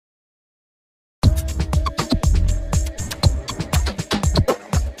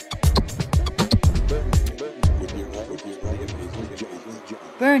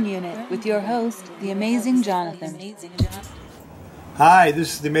Burn Unit with your host, the amazing Johnathan. Hi,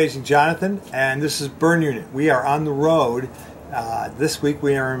 this is the amazing Johnathan, and this is Burn Unit. We are on the road. This week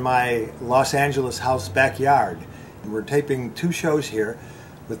we are in my Los Angeles house backyard. We're taping two shows here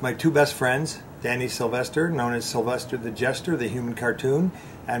with my two best friends, Danny Sylvester, known as Sylvester the Jester, the human cartoon,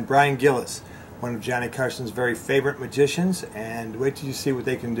 and Brian Gillis, one of Johnny Carson's very favorite magicians, and wait till you see what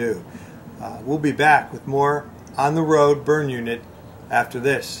they can do. We'll be back with more On the Road Burn Unit after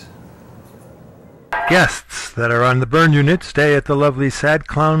this. Guests that are on the Burn Unit stay at the lovely Sad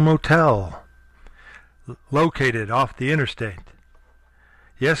Clown Motel, located off the interstate.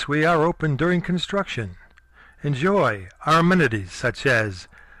 Yes, we are open during construction. Enjoy our amenities such as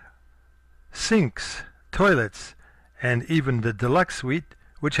sinks, toilets, and even the deluxe suite,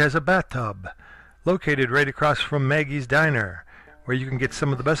 which has a bathtub, located right across from Maggie's Diner, where you can get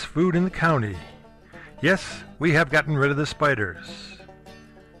some of the best food in the county. Yes, we have gotten rid of the spiders.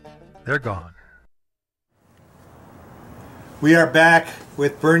 They're gone. We are back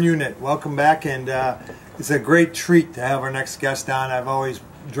with Burn Unit. Welcome back, and it's a great treat to have our next guest on. I've always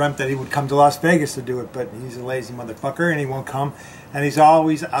dreamt that he would come to Las Vegas to do it, but he's a lazy motherfucker and he won't come. And he's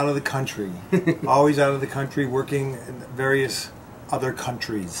always out of the country. Always out of the country, working in various other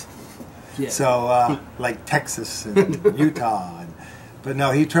countries. Yeah. So, like Texas and Utah. But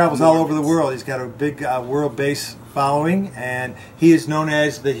no, he travels all over the world. He's got a big world-based following, and he is known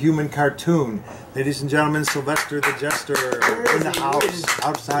as the human cartoon. Ladies and gentlemen, Sylvester the Jester in the house,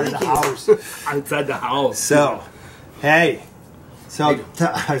 outside of the house. Outside the house. So, hey. So,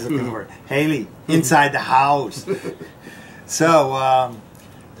 I was looking for Haley, inside the house. So,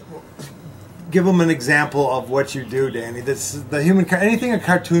 give them an example of what you do, Danny. This is the human. Anything a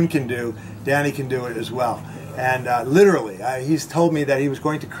cartoon can do, Danny can do it as well. And literally, he's told me that he was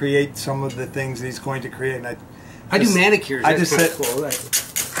going to create some of the things that he's going to create. And I do manicures. I just said, cool.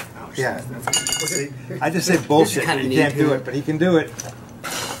 yeah. I just say bullshit. He can't do it, but he can do it.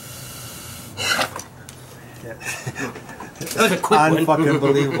 Yeah. That was a quick one. Unfucking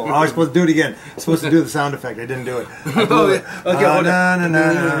believable. I was supposed to do it again. I was supposed to do the sound effect. I didn't do it. I blew it. Okay, hold on.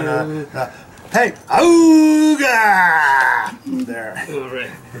 Hey, ooga! There. All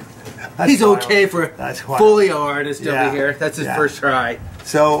right. He's okay for a fully artist over here. That's his first try.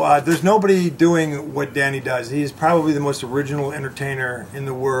 So there's nobody doing what Danny does. He's probably the most original entertainer in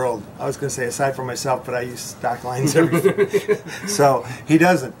the world. I was going to say aside from myself, but I use stock lines everything. So he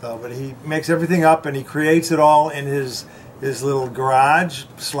doesn't though, but he makes everything up and he creates it all in his little garage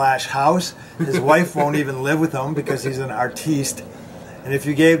 / house. His wife won't even live with him because he's an artiste. And if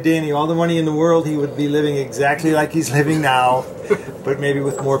you gave Danny all the money in the world, he would be living exactly like he's living now, but maybe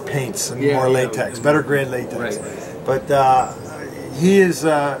with more paints and more latex, better grade latex. Right. But he is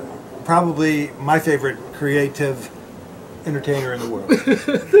probably my favorite creative entertainer in the world.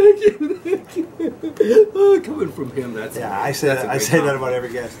 Thank you. Oh, coming from him, that's I say that about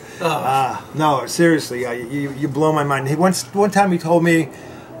every guest. No, seriously, you blow my mind. One time he told me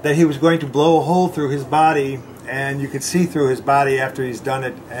that he was going to blow a hole through his body, and you could see through his body after he's done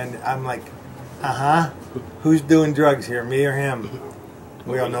it, and I'm like, who's doing drugs here, me or him?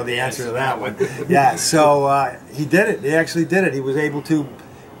 We all know the answer to that one. Yeah, so he did it. He actually did it. He was able to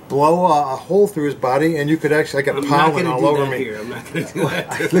blow a hole through his body, and you could actually, I got pollen all over me. Here. I'm not going to do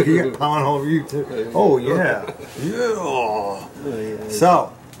that. Look, you got pollen all over you, too. Oh, yeah. Yeah.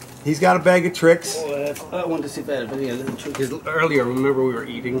 So, he's got a bag of tricks. I wanted to see if I had any other tricks. Earlier, remember we were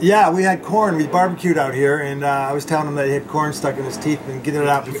eating? Yeah, we had corn. We barbecued out here, and I was telling him that he had corn stuck in his teeth and getting it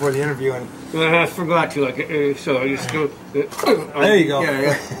out before the interview. And I forgot to, so I just go... there you go.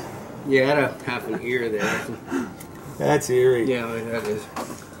 Yeah, you had a half an ear there. That's eerie. Yeah, that is.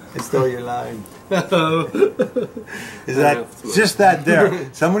 It's though you're lying. Is that just that there?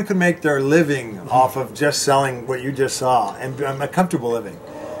 Someone could make their living off of just selling what you just saw, and a comfortable living.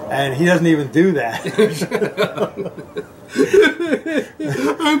 And he doesn't even do that.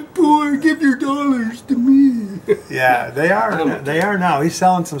 I'm poor. Give your dollars to me. Yeah, they are. They are now. He's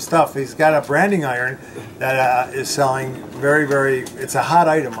selling some stuff. He's got a branding iron that is selling very, very. It's a hot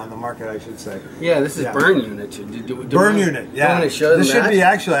item on the market, I should say. Yeah, this is Burn Unit. Burn Unit. Yeah. This should be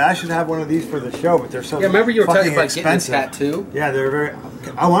actually. I should have one of these for the show, but they're so. Yeah, remember you were talking about expensive. Getting a tattoo? Yeah, they're very.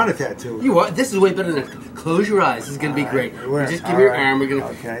 I want a tattoo. You want? This is way better than close your eyes. This is going to be great. Just give me your arm. We're going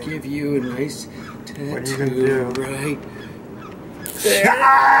to give you a nice tattoo. What are you going to do? Right.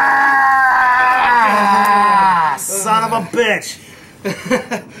 Son of a bitch!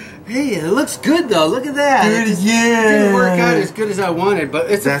 Hey, it looks good though. Look at that. Dude, it didn't work out as good as I wanted, but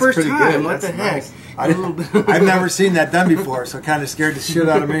it's the first time. Good. What the heck? Nice. I've never seen that done before, so it kind of scared the shit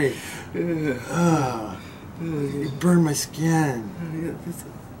out of me. You burned my skin.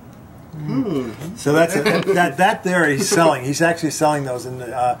 So that there he's selling. He's actually selling those. And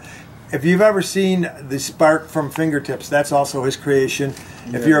if you've ever seen the spark from fingertips, that's also his creation.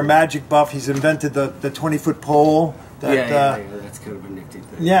 If you're a magic buff, he's invented the 20-foot pole. That's kind of a nifty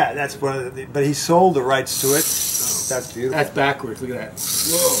thing. Yeah, that's but he sold the rights to it. That's beautiful. That's backwards. Look at that.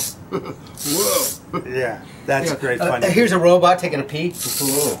 Whoa. Whoa. Yeah, that's great fun. Here's a robot taking a pee.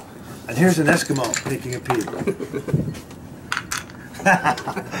 Whoa. And here's an Eskimo taking a pee.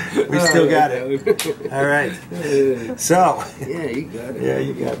 We still got it. All right. So. Yeah, you got it. Yeah,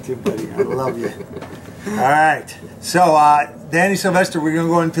 you got it, buddy. I love you. All right. So, Danny Sylvester, we're going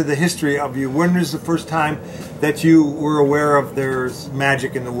to go into the history of you. When was the first time that you were aware of there's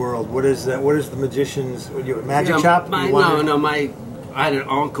magic in the world? What is that? What is the magician's magic shop? I had an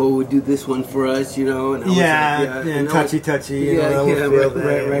uncle who would do this one for us, you know. And touchy.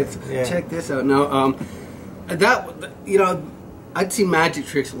 Right. Yeah. Check this out. No, I'd seen magic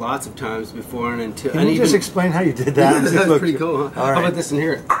tricks lots of times before, and until. Can you just explain how you did that? That's pretty cool, huh? How about this in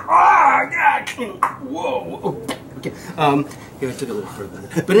here? Ah, yeah. Whoa. Okay. I took it a little further.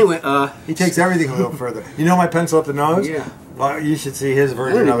 But anyway, he takes everything a little further. You know my pencil up the nose? Yeah. Well, you should see his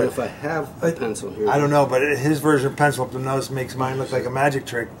version of it. I don't know if I have a pencil here. I don't know, but his version of pencil up the nose makes mine look like a magic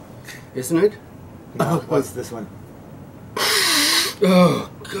trick. Isn't it? No, what's this one? Oh,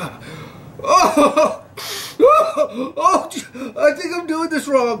 God. Oh, I think I'm doing this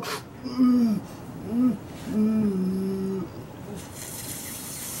wrong.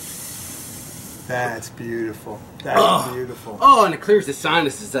 That's beautiful. That's beautiful. Oh, and it clears the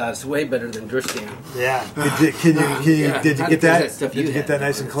sinuses out. It's way better than Dristan. Yeah. Did you get that? Did you get that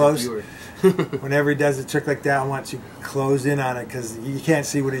nice and close? Whenever he does a trick like that, I want you close in on it because you can't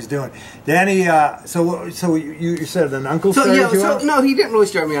see what he's doing. Danny, so you said an uncle started you out? No, he didn't really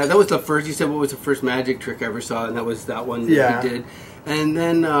start me out. That was the first. He said what was the first magic trick I ever saw, and that was that one that he did. And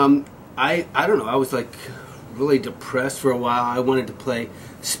then I don't know. I was like really depressed for a while. I wanted to play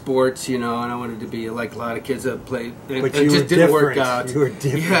sports, you know, and I wanted to be like a lot of kids that play. And but it just didn't work out. You were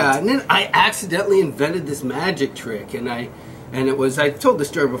different. Yeah, and then I accidentally invented this magic trick, and it was, I told the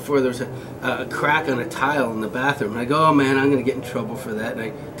story before, there was a crack on a tile in the bathroom. And I go, oh man, I'm going to get in trouble for that. And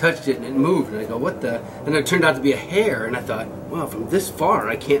I touched it and it moved. And I go, what the? And it turned out to be a hair. And I thought, well, from this far,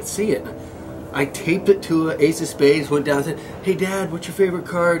 I can't see it. I taped it to an ace of spades, went down and said, hey Dad, what's your favorite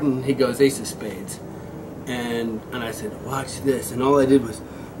card? And he goes, ace of spades. And I said, watch this. And all I did was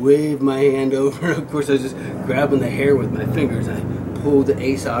wave my hand over. And of course, I was just grabbing the hair with my fingers. I pulled the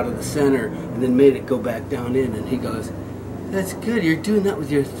ace out of the center and then made it go back down in. And he goes, that's good. You're doing that with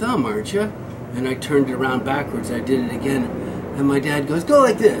your thumb, aren't you? And I turned it around backwards. I did it again. And my dad goes, go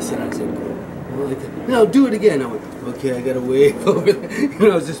like this. And I said, go like that. No, do it again. I went, okay, I got to wave over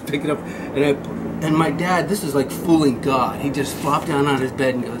there. I was just picking up. And my dad, this is like fooling God. He just flopped down on his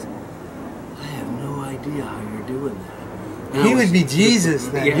bed and goes, I have no idea how you're doing that. And he would be Jesus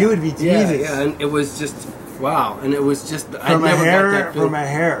then. Yeah, you would be Jesus. Yeah, and it was just... Wow, and it was just... From a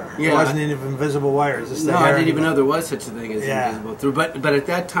hair. Yeah. It wasn't even invisible wires. Just no, I didn't even know there was such a thing as invisible through. But at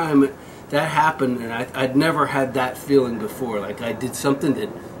that time, that happened, and I'd never had that feeling before. Like I did something that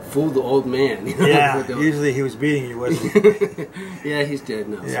fooled the old man. You know? Yeah, usually he was beating you, wasn't he? Yeah, he's dead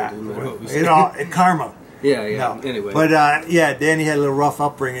now. Yeah, so karma. Yeah. No. Anyway. But Danny had a little rough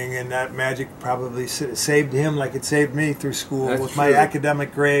upbringing, and that magic probably saved him like it saved me through school with my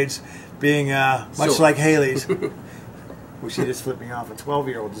academic grades. Being much like Haley's, which she just flipped me off. A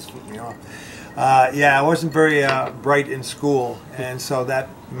 12-year-old just flipped me off. I wasn't very bright in school, and so that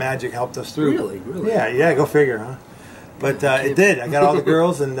magic helped us through. Really? Yeah, go figure, huh? But it did. I got all the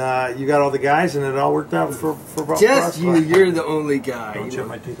girls, and you got all the guys, and it all worked out for just you. You're the only guy. Don't chip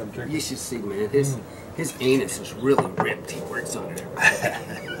my teeth. I'm drinking. You should see, man. His anus is really ripped. He works on it.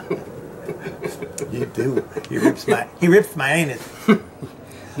 You do. He rips my anus.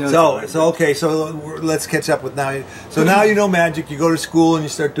 No, so let's catch up with now. So now you know magic. You go to school and you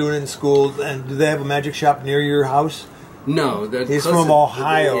start doing it in school. And do they have a magic shop near your house? No, he's from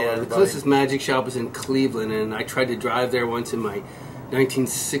Ohio. Yeah, the closest magic shop is in Cleveland, and I tried to drive there once in my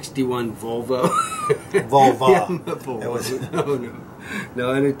 1961 Volvo. Volvo. It was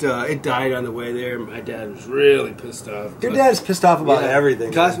no, and it died on the way there. My dad was really pissed off. Your dad's pissed off about everything.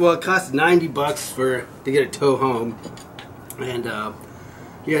 It cost $90 to get a tow home, and.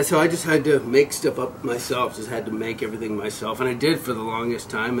 So I just had to make stuff up myself, just had to make everything myself, and I did for the longest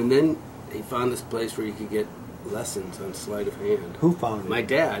time, and then he found this place where you could get lessons on sleight of hand. Who found it? My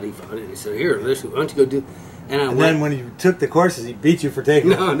dad, he found it. He said, here, listen, why don't you go do... And then when you took the courses, he beat you for taking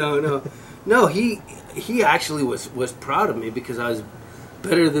them. No, he actually was proud of me because I was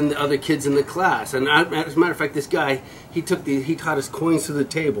better than the other kids in the class. And as a matter of fact, this guy, he taught us coins to the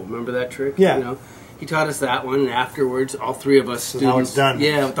table. Remember that trick? Yeah. You know? He taught us that one, and afterwards, all three of us students. Now it's done.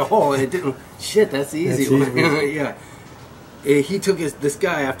 Yeah, with the whole. It didn't. Shit, that's the easy one. Easy. Yeah. He took this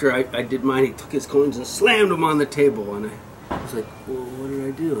guy, after I did mine, he took his coins and slammed them on the table. And I was like, well, what did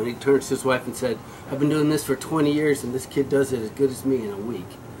I do? And he turned to his wife and said, I've been doing this for 20 years, and this kid does it as good as me in a week.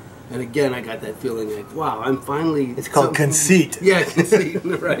 And again, I got that feeling like, wow, I'm finally... It's called conceit. Yeah, conceit,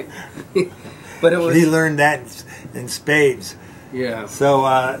 right. But it was... He learned that in spades. Yeah. So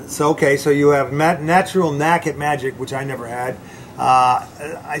okay, so you have natural knack at magic, which I never had.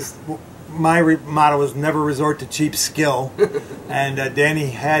 My motto was never resort to cheap skill, and Danny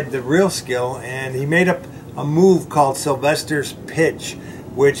had the real skill, and he made up a move called Sylvester's pitch,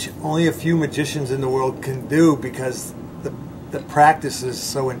 which only a few magicians in the world can do because the practice is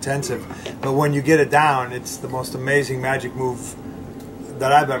so intensive. But when you get it down, it's the most amazing magic move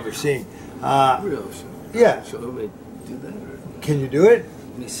that I've ever seen. Real? Yeah. So let me do that. Or... Can you do it?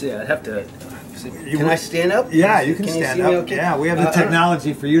 Let me see. I'd have to... Can I stand up? Yeah, you can you stand see up. me okay? Yeah, we have the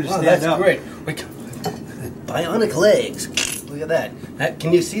technology for you to stand that's up. Great. Bionic legs. Look at that.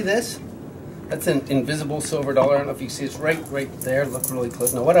 Can you see this? That's an invisible silver dollar. I don't know if you can see. It's right there. Look really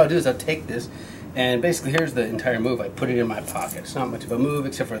close. Now what I'll do is I'll take this, and basically here's the entire move. I put it in my pocket. It's not much of a move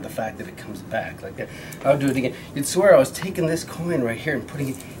except for the fact that it comes back like that. I'll do it again. You'd swear I was taking this coin right here and putting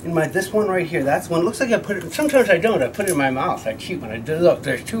it in this one right here. That's one. Looks like I put it. Sometimes I don't. I put it in my mouth. I cheat when I do. Look,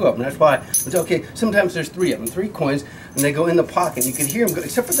 there's two of them. That's why it's okay. Sometimes there's three of them. 3 coins, and they go in the pocket. You can hear them go.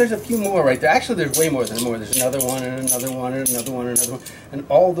 Except for there's a few more right there. Actually, there's way more than more. There's another one and another one and another one and another one, and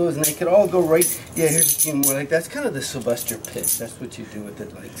all those, and they could all go right. Yeah, here's a few more. Like that's kind of the Sylvester pitch. That's what you do with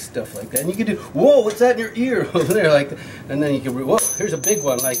it, like stuff like that. And you can do. Whoa, what's that in your ear over there? Like, and then you can. Whoa, here's a big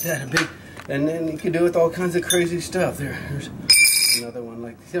one like that. A big. And then you can do with all kinds of crazy stuff. There's another one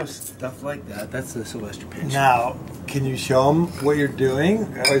like stuff like that. That's the Sylvester pitch. Now, can you show them what you're doing?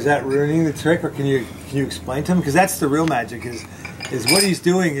 Or is that ruining the trick? Or can you explain to him? Because that's the real magic. Is what he's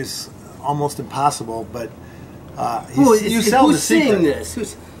doing is almost impossible. But you sell the secret. Seeing this?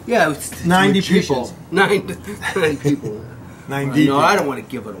 It's 90 people. 90 people. 90. No, I don't want to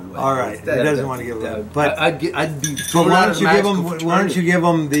give it away. All right, he doesn't want to give it away. But I'd be. But why don't you give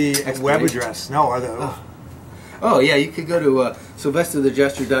them the web address? No, or the. Oh yeah, you could go to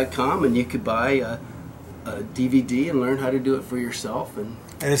SylvesterTheJester.com and you could buy a DVD and learn how to do it for yourself. And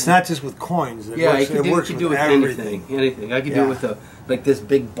it's not just with coins. It works you could do it with everything. Anything. I could do it with like this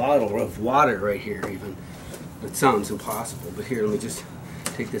big bottle of water right here. Even it sounds impossible, but here, let me just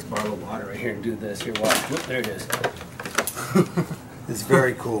take this bottle of water right here and do this. Here, watch. Whoop, there it is. It's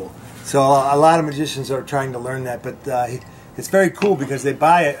very cool. So a lot of magicians are trying to learn that, but it's very cool because they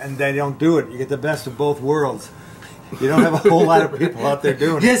buy it and they don't do it. You get the best of both worlds. You don't have a whole lot of people out there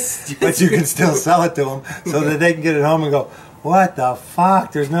doing it, but you can still sell it to them so that they can get it home and go, what the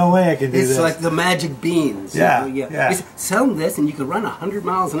fuck? There's no way I can do this. It's like the magic beans. Yeah, Sell this and you can run 100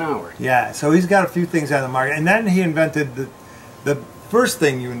 miles an hour. Yeah, so he's got a few things on the market. And then he invented the first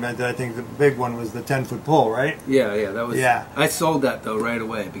thing you invented, I think the big one was the 10-foot pole, right? Yeah, that was. Yeah. I sold that though right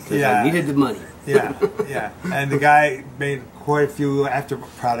away because I needed the money. Yeah. And the guy made quite a few after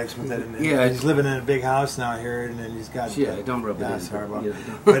products with it. And he's living in a big house now here, and then he's got. Yeah, don't rub it in. Sorry about it.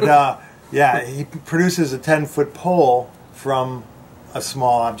 But he produces a 10-foot pole from a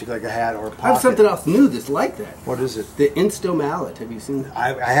small object like a hat or a pocket. I have something else new that's like that. What is it? The Insto Mallet. Have you seen that?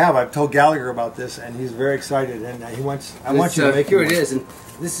 I have. I've told Gallagher about this, and he's very excited. And I want you to make it. Here it is, and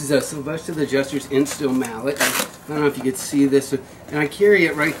this is Sylvester the Jester's Insto Mallet. I don't know if you could see this, and I carry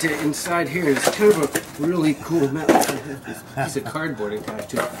it right inside here. It's kind of a really cool mallet. I have this piece of cardboard attached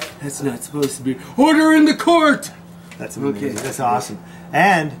to it. That's not supposed to be. Order in the court. That's amazing. Okay. That's awesome.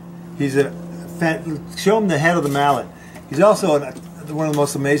 And he's show him the head of the mallet. He's also one of the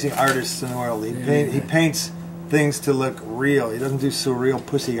most amazing artists in the world. He paints things to look real. He doesn't do surreal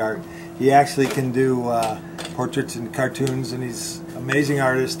pussy art. He actually can do portraits and cartoons, and he's an amazing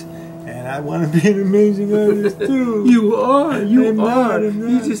artist. And I want to be an amazing artist too. You are. You are.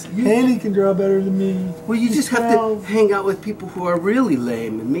 Haley can draw better than me. Well, you just have to hang out with people who are really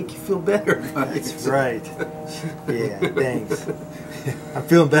lame and make you feel better about it. That's right. Yeah, thanks. I'm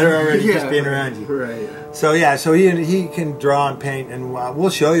feeling better already just being around you. Right. So he can draw and paint, and we'll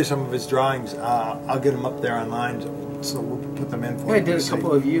show you some of his drawings. I'll get them up there online, so we'll put them in for you. I did a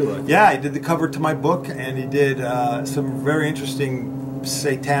couple of you. Yeah, he did the cover to my book, and he did some very interesting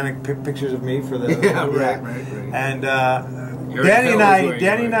satanic pictures of me for the right. And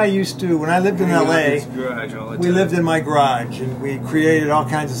Danny and I used to, when I lived in LA, we lived in my garage and we created all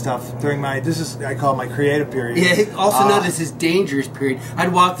kinds of stuff during my, I call it my creative period. Yeah, also known as his dangerous period.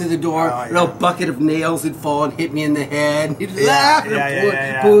 I'd walk through the door, a bucket of nails would fall and hit me in the head. He'd laugh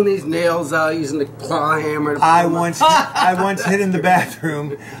and pulling these nails out using the claw hammer. I once hid in the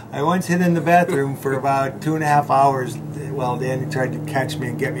bathroom. I once hid in the bathroom for about 2.5 hours while Danny tried to catch me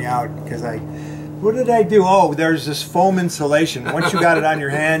and get me out because what did I do? Oh, there's this foam insulation. Once you got it on your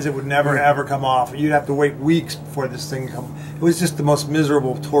hands, it would never ever come off. You'd have to wait weeks before this thing come. It was just the most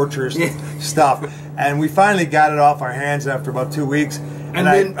miserable, torturous stuff. And we finally got it off our hands after about 2 weeks. And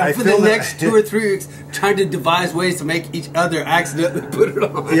then for the next 2 or 3 weeks, trying to devise ways to make each other accidentally put it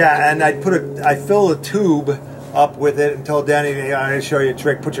on. Yeah, and I filled a tube up with it and told Danny, "I'm going to show you a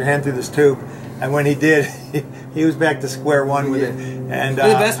trick. Put your hand through this tube." And when he did, he was back to square one with it. And the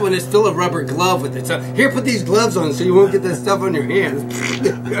best one is fill a rubber glove with it. So here, put these gloves on so you won't get that stuff on your hands.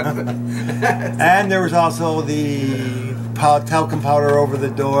 And there was also the talcum powder over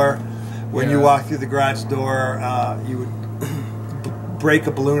the door. When you walk through the garage door, you would break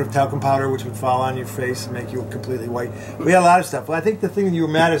a balloon of talcum powder, which would fall on your face and make you completely white. We had a lot of stuff. Well, I think the thing that you were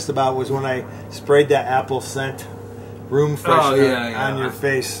maddest about was when I sprayed that apple scent room freshener on your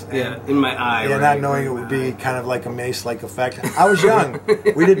face. And, in my eye. Yeah, not knowing it would be kind of like a mace-like effect. I was young.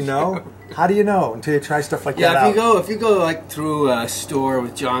 We didn't know. How do you know until you try stuff like that out? Yeah, if you go like through a store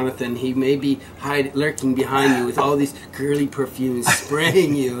with Johnathan, he may be lurking behind you with all these girly perfumes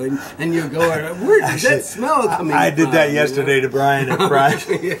spraying you, and you're going, where does that smell coming from? I did that yesterday to Brian at Brian.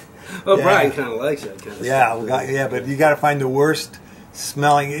 Brian kind of likes that kind of stuff. Yeah, but you got to find the worst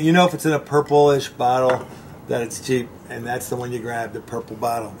smelling. You know if it's in a purplish bottle, that it's cheap, and that's the one you grab, the purple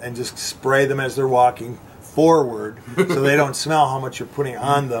bottle, and just spray them as they're walking forward so they don't smell how much you're putting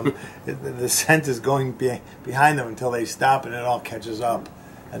on them. The scent is going behind them until they stop and it all catches up,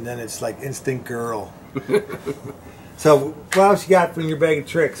 and then it's like instant girl. So what else you got from your bag of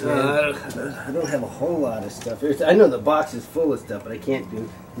tricks, man? I don't have a whole lot of stuff. I know the box is full of stuff, but I can't do,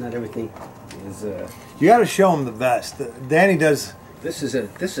 not everything is... You got to show them the best. Danny does... This is a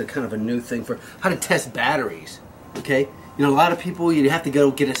kind of a new thing for how to test batteries. Okay, you know, a lot of people you'd have to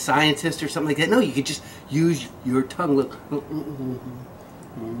go get a scientist or something like that. No, you could just use your tongue. Look.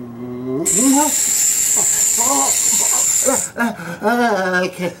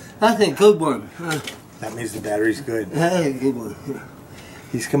 Okay, that's a good one. That means the battery's good. Good one.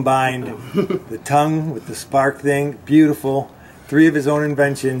 He's combined the tongue with the spark thing. Beautiful. 3 of his own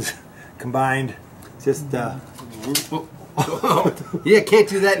inventions combined. Just. Yeah, can't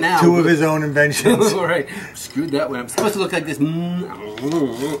do that now. 2 of his own inventions. All right, screwed that one. I'm supposed to look like this.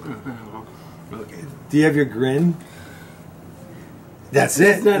 Okay. Do you have your grin? That's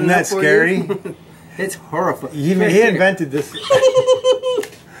it. Isn't that scary? It's horrifying. He invented this.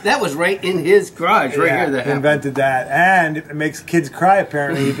 That was right in his garage, right here. That he invented that, and it makes kids cry.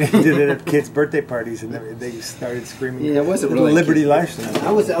 Apparently, he did it at kids' birthday parties, and they started screaming. Yeah, it wasn't really Liberty Lifestyle.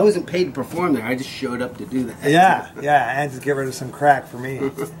 I wasn't paid to perform there. I just showed up to do that. Yeah, and to get rid of some crack for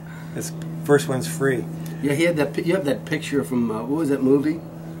me. This first one's free. Yeah, he had that. You have that picture from what was that movie?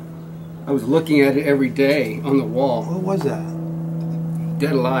 I was looking at it every day on the wall. What was that?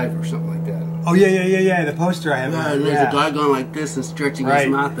 Dead Alive or something like that. Oh yeah. The poster I have. Yeah, and there's a guy going like this and stretching his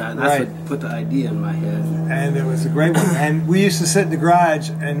mouth out. That's what put the idea in my head. And it was a great one. And we used to sit in the garage,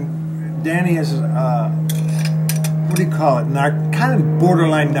 and Danny has what do you call it? Kind of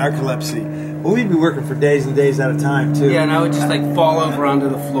borderline narcolepsy. Well, we'd be working for days and days at a time too. Yeah, and I would just like fall over onto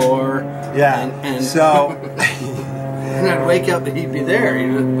the floor. Yeah. And so. And I'd wake up and he'd be there, you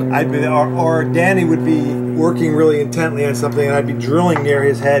know. I'd be there, or Danny would be working really intently on something, and I'd be drilling near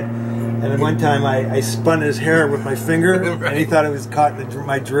his head. And then one time I spun his hair with my finger, and he thought it was caught in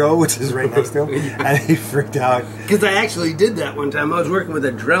my drill, which is right next to him, and he freaked out. Because I actually did that one time. I was working with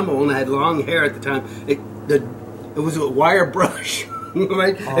a Dremel, and I had long hair at the time. It was a wire brush.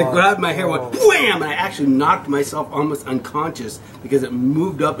 Right? It grabbed my hair, went wham, and I actually knocked myself almost unconscious because it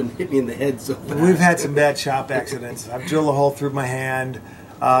moved up and hit me in the head so fast. We've had some bad shop accidents. I've drilled a hole through my hand.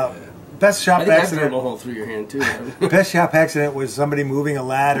 Best shop accident. I drilled a hole through your hand too. Best shop accident was somebody moving a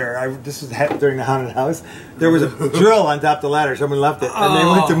ladder. This was during the haunted house. There was a drill on top of the ladder. Someone left it, and they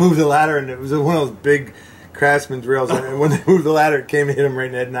went to move the ladder, and it was one of those big Craftsman drills, and when they moved the ladder, it came and hit him right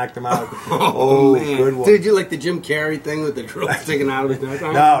in the head and knocked him out. Oh, man. Good one. Did you like the Jim Carrey thing with the drill sticking out of his neck?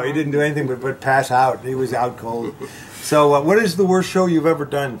 No, he didn't do anything but pass out. He was out cold. So, what is the worst show you've ever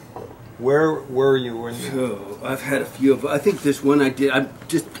done? Where were you? Oh, I've had a few of. I think this one I did.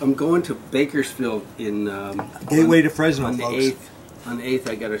 I'm going to Bakersfield in Gateway to Fresno on the folks. 8th. On the 8th,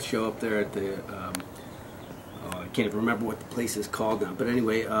 I got to show up there at the. can't even remember what the place is called now. But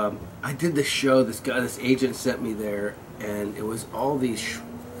anyway, I did this show. This agent sent me there, and it was all these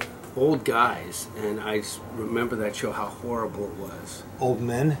old guys, and I just remember that show, how horrible it was. Old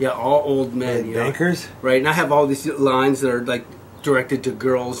men? Yeah, all old men. You bankers? Know? Right, and I have all these lines that are like directed to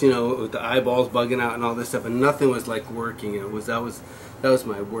girls, you know, with the eyeballs bugging out and all this stuff, and nothing was like working. That was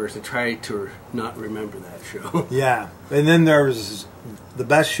my worst. I tried to not remember that show. Yeah, and then there was the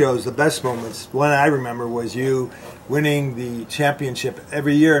best shows, the best moments. One I remember was you winning the championship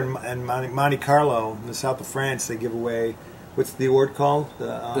every year in Monte Carlo, in the south of France. They give away, what's the award called?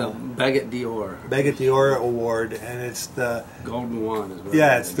 The Baguette d'Or. Baguette d'Or award, and it's the Golden One. Is what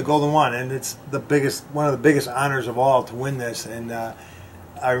yeah, it's the Golden One, and it's the biggest, one of the biggest honors of all to win this. And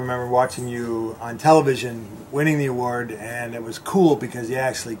I remember watching you on television winning the award, and it was cool because he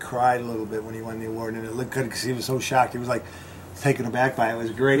actually cried a little bit when he won the award, and it looked good because he was so shocked. He was like taken aback by it. It was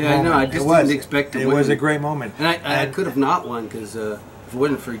a great moment. Yeah, I know. I just didn't expect to win. It was a great moment. And I could have not won because if it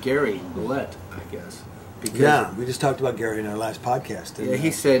wasn't for Gary Willett, I guess. Because yeah, we just talked about Gary in our last podcast. Yeah,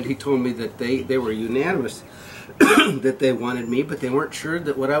 he told me that they were unanimous that they wanted me, but they weren't sure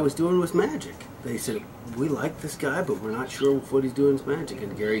that what I was doing was magic. They said, we like this guy, but we're not sure if what he's doing is magic.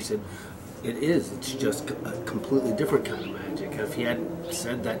 And Gary said, it is. It's just a completely different kind of magic. If he hadn't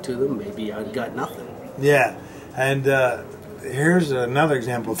said that to them, maybe I'd got nothing. Yeah, and here's another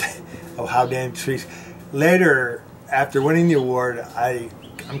example of how Dan treats. Later, after winning the award,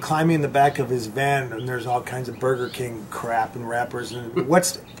 I'm climbing in the back of his van, and there's all kinds of Burger King crap and wrappers, and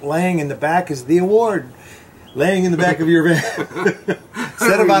what's laying in the back is the award, laying in the back of your van.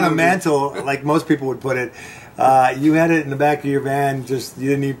 Instead of on a mantle, like most people would put it, you had it in the back of your van. Just you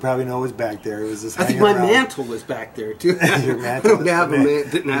didn't even probably know it was back there. It was just. I think my mantle was back there too. Your mantle.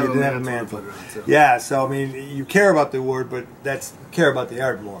 Didn't have a mantle. So. Yeah, so I mean, you care about the award, but care about the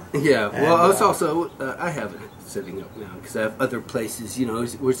art more. Yeah. Well, I was also I have it sitting up now because I have other places. You know,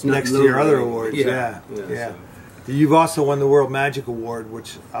 where it's not next to your other awards. Yeah. So. You've also won the World Magic Award,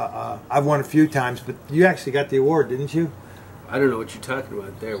 which I've won a few times, but you actually got the award, didn't you? I don't know what you're talking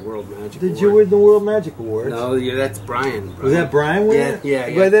about there, World Magic Award. Did you win the World Magic Award? No, yeah, that's Brian. Was that Brian winning it?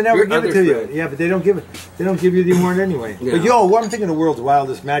 Yeah. But they never Your give it to friend. you. Yeah, but they don't give it. They don't give you the award anyway. Yeah. But I'm thinking of World's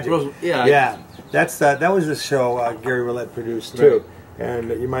Wildest Magic. That's that was the show Gary Willett produced too, and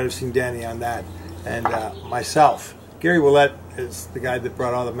you might have seen Danny on that, and myself. Gary Willett is the guy that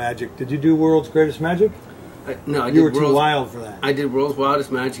brought all the magic. Did you do World's Greatest Magic? No, you were too wild for that. I did World's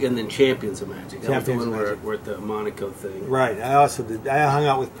Wildest Magic and then Champions of Magic. That Champions was the one Magic. where at the Monaco thing. Right. I also did. I hung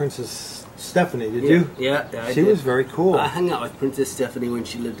out with Princess Stephanie. Did you? Yeah. She was very cool. I hung out with Princess Stephanie when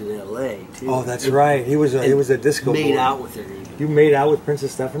she lived in L.A. too. Oh, that's right. He was a disco boy. Made out with her. You made out with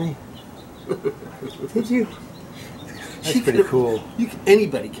Princess Stephanie? Did you? That's pretty cool.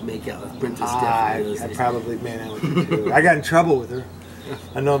 Anybody can make out with Princess Stephanie. I probably made out with her too. I got in trouble with her.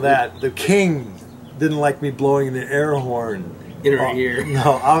 I know that. The king didn't like me blowing the air horn in her ear.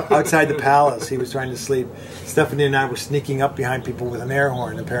 No, outside the palace. He was trying to sleep. Stephanie and I were sneaking up behind people with an air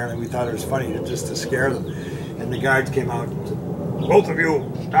horn. Apparently, we thought it was funny just to scare them. And the guards came out and said, "Both of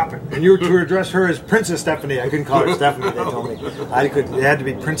you, stop it!" And you were to address her as Princess Stephanie. I couldn't call her Stephanie. They told me it had to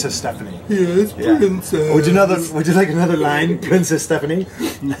be Princess Stephanie. Yes, yeah. Princess. Would you like another line, Princess Stephanie?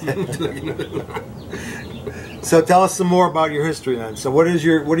 So tell us some more about your history then. So what do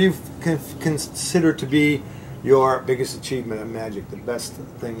you consider to be your biggest achievement in magic, the best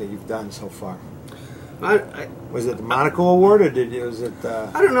thing that you've done so far? Was it the Monaco Award, or was it?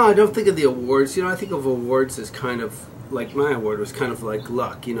 I don't know. I don't think of the awards. I think of awards as kind of like my award was kind of like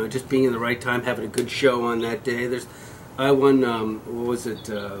luck. Just being in the right time, having a good show on that day. I won what was it,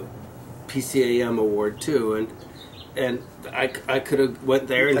 PCAM award too, and I could have went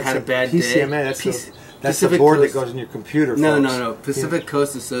there and had a bad PCMA, day. That's the board that goes in your computer. No. Pacific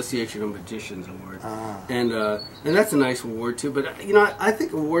Coast Association of Magicians Award, and that's a nice award too. But I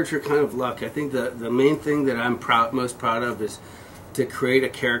think awards are kind of luck. I think the main thing that I'm most proud of is to create a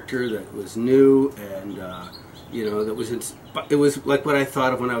character that was new and it was like what I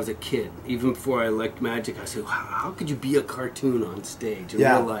thought of when I was a kid. Even before I liked magic, I said, how could you be a cartoon on stage in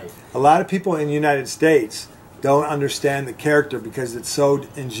real life? A lot of people in the United States don't understand the character because it's so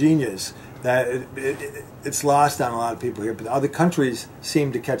ingenious that it's lost on a lot of people here, but other countries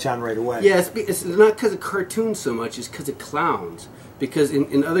seem to catch on right away. Yeah, it's not because of cartoons so much, it's because of clowns. Because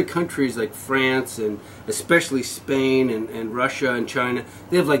in other countries like France and especially Spain and Russia and China,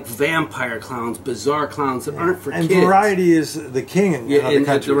 they have like vampire clowns, bizarre clowns that aren't for kids. And variety is the king in other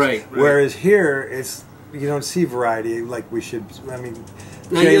countries. Right. Whereas here, it's you don't see variety like we should. I mean,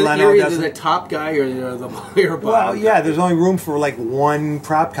 No, Jay you're Leno either doesn't. the top guy or the bottom. Well, yeah, there's only room for like one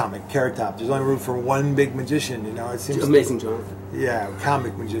prop comic, Carrot Top. There's only room for one big magician. You know, it seems Amazing Johnathan. Yeah,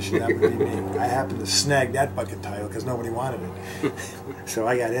 comic magician. That would be me. I happened to snag that bucket title because nobody wanted it, so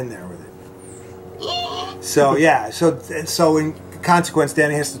I got in there with it. So yeah, so in consequence,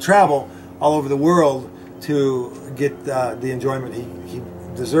 Danny has to travel all over the world to get the enjoyment he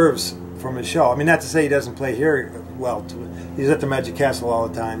deserves from his show. I mean, not to say he doesn't play here well. He's at the Magic Castle all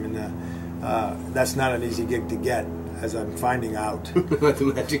the time, and that's not an easy gig to get, as I'm finding out. At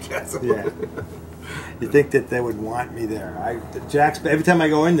the Magic Castle. Yeah. You think that they would want me there? Jack's every time I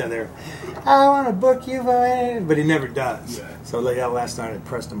go in there, I want to book you, but he never does. Yeah. So like last night I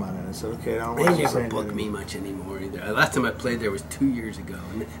pressed him on it. I said, okay, I don't want They you never book me much anymore either. Last time I played there was 2 years ago,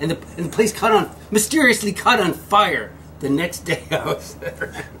 and the place mysteriously caught on fire the next day I was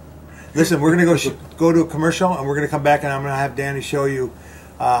there. Listen, we're gonna go to a commercial, and we're gonna come back, and I'm gonna have Danny show you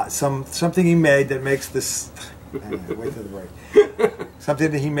something he made that makes this. Wait till the break.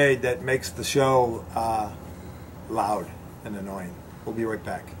 Something that he made that makes the show loud and annoying. We'll be right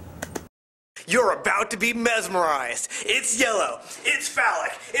back. You're about to be mesmerized. It's yellow. It's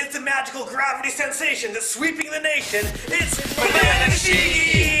phallic. It's the magical gravity sensation that's sweeping the nation. It's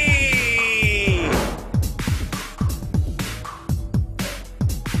Anastasia!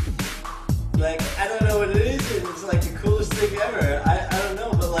 Like, I don't know what it is, and it's like the coolest thing ever. I don't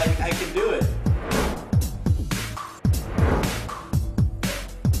know, but like, I can do it.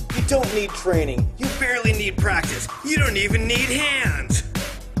 You don't need training. You barely need practice. You don't even need hands.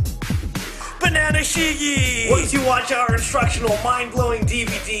 Banana Shiggy! Once you watch our instructional mind-blowing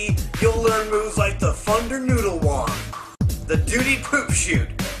DVD, you'll learn moves like the Thunder Noodle Wand, the Duty Poop Shoot,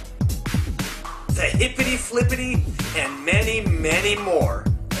 the Hippity Flippity, and many, many more.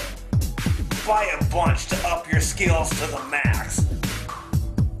 Buy a bunch to up your skills to the max.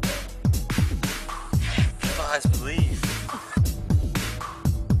 Guys, please.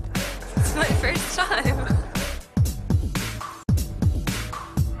 It's my first time.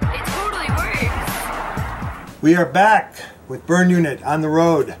 It totally works. We are back with Burn Unit on the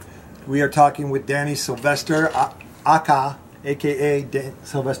road. We are talking with Danny Sylvester, aka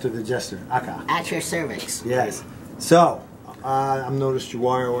Sylvester the Jester, aka. At your cervix. Yes. So, I've noticed you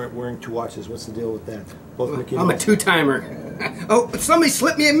are wearing 2 watches. What's the deal with that? Both Mickey and I'm a Mickey. 2-timer. Oh, somebody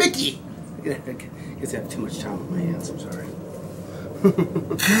slipped me a Mickey. I guess I have too much time on my hands. I'm sorry.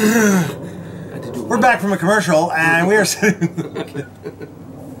 We're back from a commercial, and we are sitting.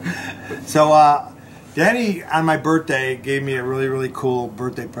 So, Danny, on my birthday, gave me a really, really cool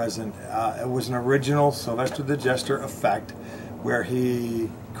birthday present. It was an original Sylvester the Jester effect, where he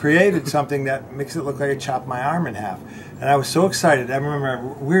created something that makes it look like I chopped my arm in half. And I was so excited. I remember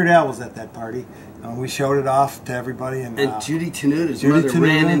Weird Al was at that party, and we showed it off to everybody. And Judy Tenuta's mother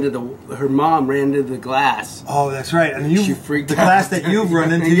ran into her mom ran into the glass. Oh, that's right. And She freaked the out. glass that you've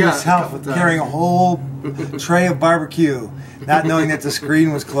run into Yeah, yourself, a couple carrying a times. whole tray of barbecue, not knowing that the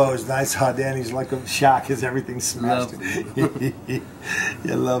screen was closed. And I saw Danny's look of shock as everything smashed.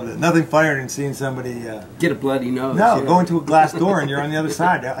 You loved it. Nothing funnier than seeing somebody Get a bloody nose. no, yeah. go into a glass door and you're on the other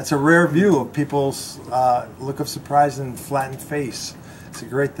side. It's a rare view of people's look of surprise and flattened face. It's a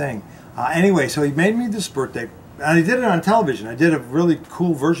great thing. Anyway, so he made me this birthday, and he did it on television. I did a really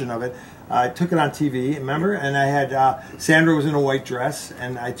cool version of it. I took it on TV, remember? And I had Sandra was in a white dress,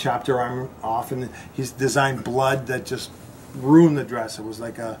 and I chopped her arm off, and he's designed blood that just ruined the dress. It was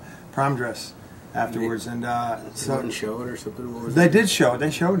like a prom dress afterwards, and So didn't show it or something. What was they it? did show it.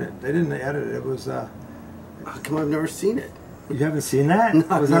 They showed it. They didn't edit it. It was. How come I've never seen it? You haven't seen that? No,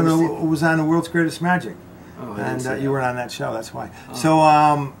 it was I've on never the. seen it. It was on the World's Greatest Magic, Oh, I didn't see and that. you were on that show. That's why.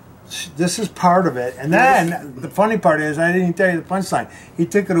 So this is part of it, and then the funny part is I didn't tell you the punchline. He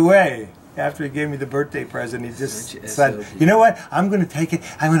took it away after he gave me the birthday present. He just Such a said, SOB. "You know what? I'm going to take it.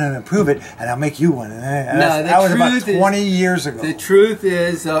 I'm going to improve it, and I'll make you one." And No, that was about truth is- 20 years ago. The truth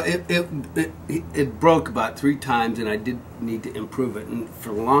is, it broke about 3 times, and I did need to improve it. And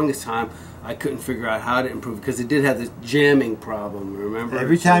for the longest time, I couldn't figure out how to improve it because it did have this jamming problem. Remember?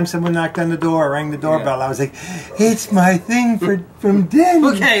 Every time someone knocked on the door, or rang the doorbell, I was like, "It's my thing from Danny."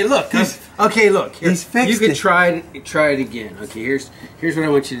 Okay, look. Okay, look. Here, He's fixed you could it. try it again. Okay, here's what I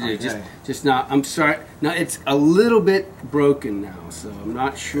want you to do. Okay. Just not. I'm sorry. Now it's a little bit broken now, so I'm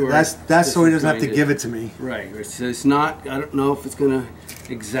not sure. That's this so he is doesn't have to going give it to me. Right. So it's not. I don't know if it's gonna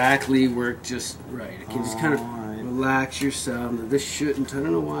exactly work just right. I can just kind of. All right. relax yourself. This shouldn't. I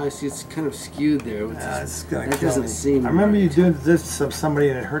don't know why. See, it's kind of skewed there. It's gonna that kill doesn't me. seem. I remember right. you doing this to somebody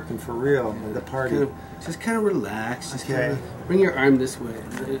and it hurt them for real at the party. Just kind of relax. Just Okay. kind of bring your arm this way.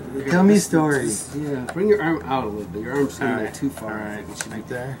 Tell me a story. Yeah, bring your arm out a little bit. Your arm's sitting there Alright. too far. Alright. It should Right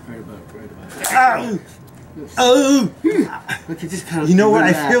be there. Right about. Ow! Oh! Okay, just kind of. You know what?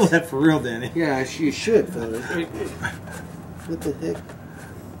 relax. I feel that for real, Danny. Yeah, you should feel it. What the heck?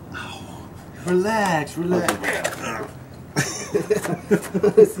 Relax.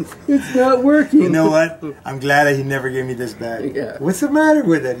 It's not working. You know what? I'm glad that he never gave me this back. Yeah. What's the matter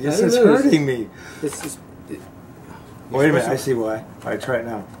with it? It's just hurting me. It's just. Wait a minute. I see why. All right, try it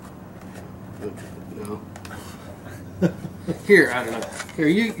now. No. Here, I don't know. Here,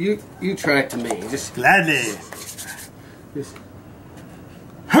 you try it to me. Just Gladly.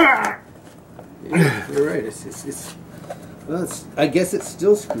 yeah, you're right. Well, I guess it's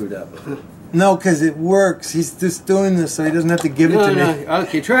still screwed up. No, because it works. He's just doing this so he doesn't have to give it to me.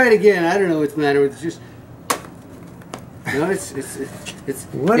 Okay, try it again. I don't know what's the matter with it. Just no, it's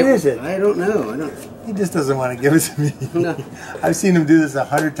What is it? I don't know. He just doesn't want to give it to me. No. I've seen him do this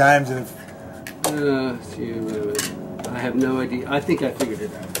 100 times, and Gee, wait a minute. I have no idea. I think I figured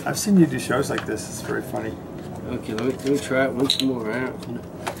it out. I've seen you do shows like this. It's very funny. Okay, let me try it once more. I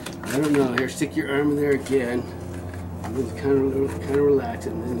don't know. Here, stick your arm in there again. And then kind of relax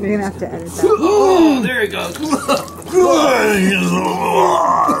it. And then You're gonna have to edit that. Oh, there you go.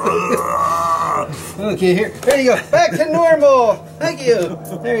 Okay, here you go. Back to normal. Thank you.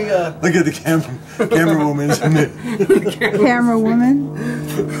 There you go. Look at the camera woman. Does Camera woman.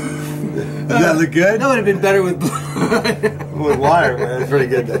 that look good? That would have been better with blood. With water, man. That's pretty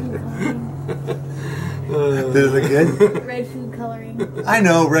good then. Did it look good? Red food coloring. I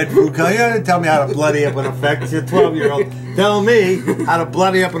know, red food color. You don't tell me how to bloody up an effect. You're a 12-year-old. Tell me how to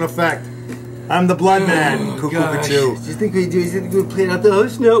bloody up an effect. I'm the blood man. Cuckoo Gosh. for Do you think we do? You think we play out the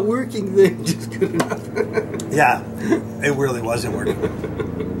it's not working thing? Just good enough. Yeah, it really wasn't working.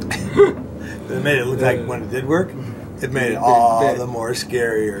 It made it look like when it did work, it made it all the more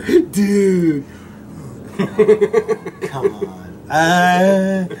scarier. Dude. Come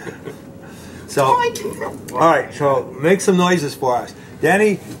on. So, all right, so make some noises for us.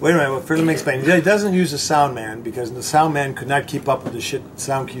 Danny, wait a minute, first let me explain. He doesn't use a sound man because the sound man could not keep up with the shit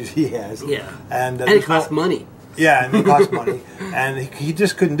sound cues he has. Yeah. And it costs money. Yeah, and it costs money. And he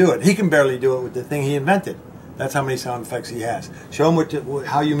just couldn't do it. He can barely do it with the thing he invented. That's how many sound effects he has. Show him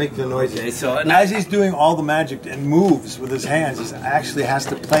how you make the noises. Okay, so and as he's doing all the magic and moves with his hands, he actually has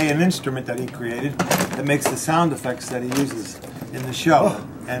to play an instrument that he created that makes the sound effects that he uses in the show. Oh.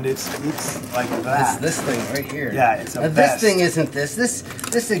 And it's like that. It's this thing right here. Yeah, it's a now, vest. this thing isn't this. This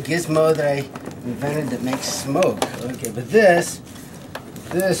is a gizmo that I invented that makes smoke. Okay, but this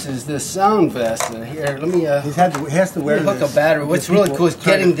is the sound vest. Here, let me. He has to wear hook this. a battery. What's really cool is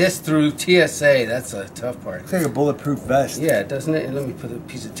try getting to- this through TSA. That's a tough part. It's like a bulletproof vest. Yeah, doesn't it? And let me put a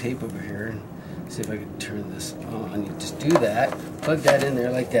piece of tape over here and see if I can turn this on. You just do that. Plug that in there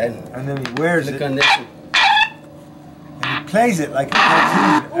like that. And then he wears Click it. on this. And he plays it like a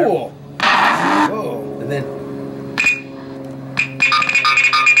cartoon. Oh. Whoa. And then.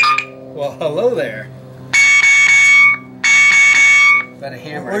 Well, hello there. Got a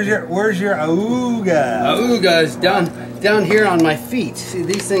hammer. Where's your auga? Auga is down here on my feet. See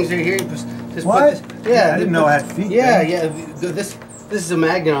these things right here. Just What? Put this, yeah, I didn't know I had feet. Yeah, then. yeah. This is a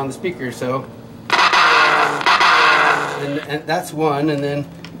magnet on the speaker, so. And that's one, and then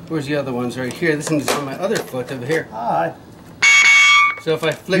where's the other ones right here? This one's on my other foot over here. Ah, So if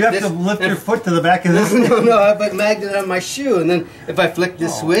I flick you have this, to lift your foot to the back of this. no, I put magnet on my shoe, and then if I flick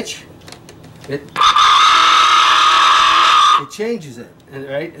this switch, it changes it,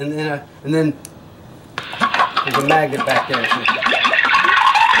 right? And then there's a magnet back there. So. Wait,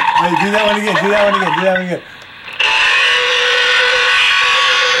 do that one again. Do that one again. Do that one again.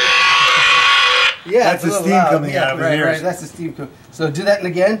 Yeah, That's the steam coming out of his ears. Right, that's the steam coming. So do that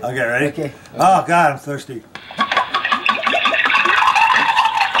again. Okay, ready? Okay. Oh God, I'm thirsty.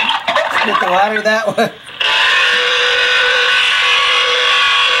 Get the ladder that way.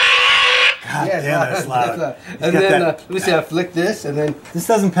 God damn, that's loud. And then let me see. I flick this, and then This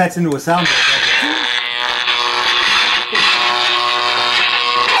doesn't patch into a soundboard, does it?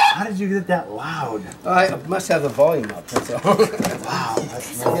 How did you get that loud? I must have the volume up. That's all. Wow,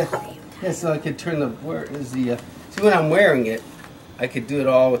 that's loud. Yeah, so I could turn the see when I'm wearing it, I could do it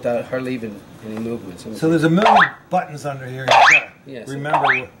all without hardly even any movements. So there's a million buttons under here. Yes.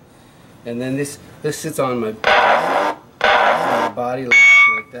 Remember. And then this sits on my body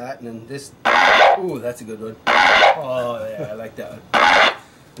like that, and then this. Ooh, that's a good one. Oh yeah, I like that one.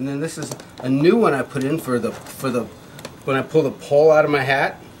 And then this is a new one I put in for the when I pull the pole out of my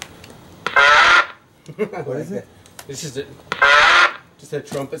hat. What is it? It's just a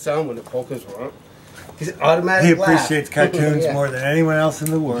trumpet sound when the pole comes around. He's automatic. He appreciates cartoons Yeah. more than anyone else in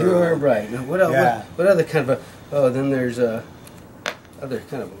the world. You're right. Now, what else? Yeah. What other kind of a? Oh, then there's a other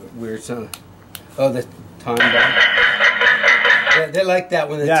kind of a weird sound. Oh, the time bomb. Yeah, they like that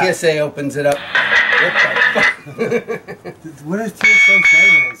when the TSA opens it up. What the fuck? What does TSA say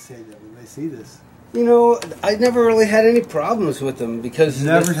when they say that? When they see this? You know, I never really had any problems with them because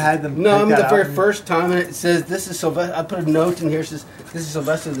Never had them. No, I mean the very out. first time it says this is Sylvester. I put a note in here. It says this is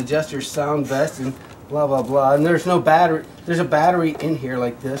Sylvester the Jester's sound vest and blah blah blah. And there's no battery. There's a battery in here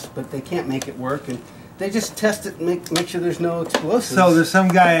like this, but they can't make it work. And they just test it, and make sure there's no explosives. So there's some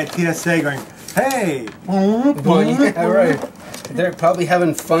guy at TSA going, "Hey, Well, yeah, right. They're probably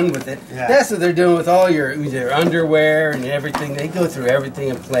having fun with it. Yeah. That's what they're doing with all your underwear and everything. They go through everything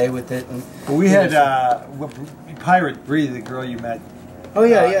and play with it. And we had Pirate Bree, the girl you met. Oh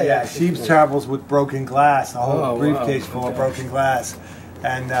yeah. She travels with broken glass, a whole Oh, briefcase wow. full of broken glass,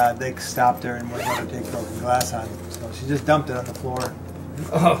 and they stopped her and wouldn't let her take broken glass on. So she just dumped it on the floor.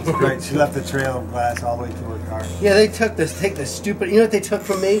 Oh, It's great. She left the trail of glass all the way to her car. yeah, they take the stupid. You know what they took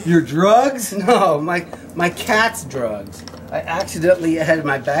from me? Your drugs? No, my cat's drugs. I accidentally had in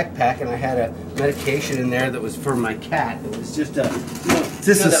my backpack and I had a medication in there that was for my cat. It was just a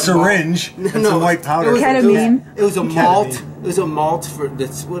Just a syringe and some white powder. Ketamine. It was a malt. Ketamine. It was a malt for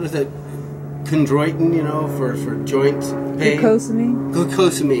this. What is it? Chondroitin, for joint pain. Glucosamine.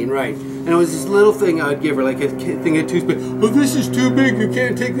 Glucosamine, right. And it was this little thing I would give her, like a thing of toothpaste. Oh, this is too big, you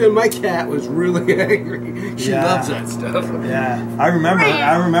can't take that. My cat was really angry. She loves that stuff. Yeah, I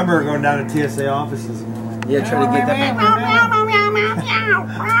remember going down to TSA offices. And Yeah, trying to get that.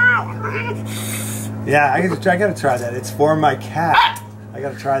 yeah, I gotta try that. It's for my cat. I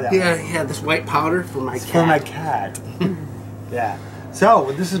gotta try that. Yeah, this white powder for my It's cat. for my cat. Yeah.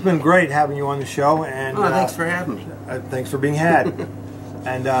 So this has been great having you on the show, and Thanks for having me. thanks for being had.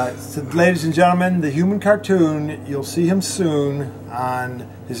 And so, ladies and gentlemen, the Human Cartoon, you'll see him soon on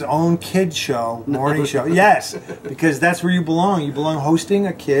his own kids show, morning show. Yes, because that's where you belong. You belong hosting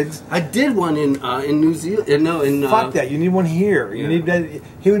a kids. I did one in New Zealand. No, in Fuck that. You need one here. You need that.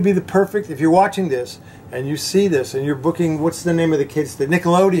 He would be the perfect. If you're watching this and you see this and you're booking, what's the name of the kids? The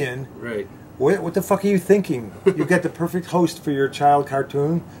Nickelodeon. Right. What the fuck are you thinking? You've got the perfect host for your child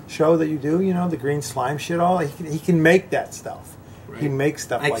cartoon show that you do. You know, the green slime shit. All he can make that stuff. Right. He makes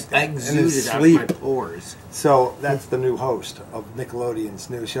stuff like that. I exude it out of my pores. So that's the new host of Nickelodeon's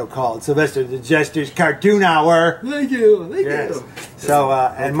new show called Sylvester the Jester's Cartoon Hour. Thank you. Thank Yes. you. So,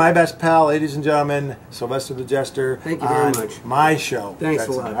 and my best pal, ladies and gentlemen, Sylvester the Jester. Thank you very on much. My show. Thanks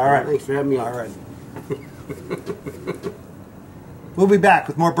That's a lot. All right. Thanks for having me on. All right. We'll be back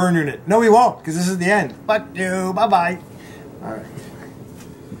with more Burn Unit. No, we won't, because this is the end. Fuck you. Bye-bye. All right.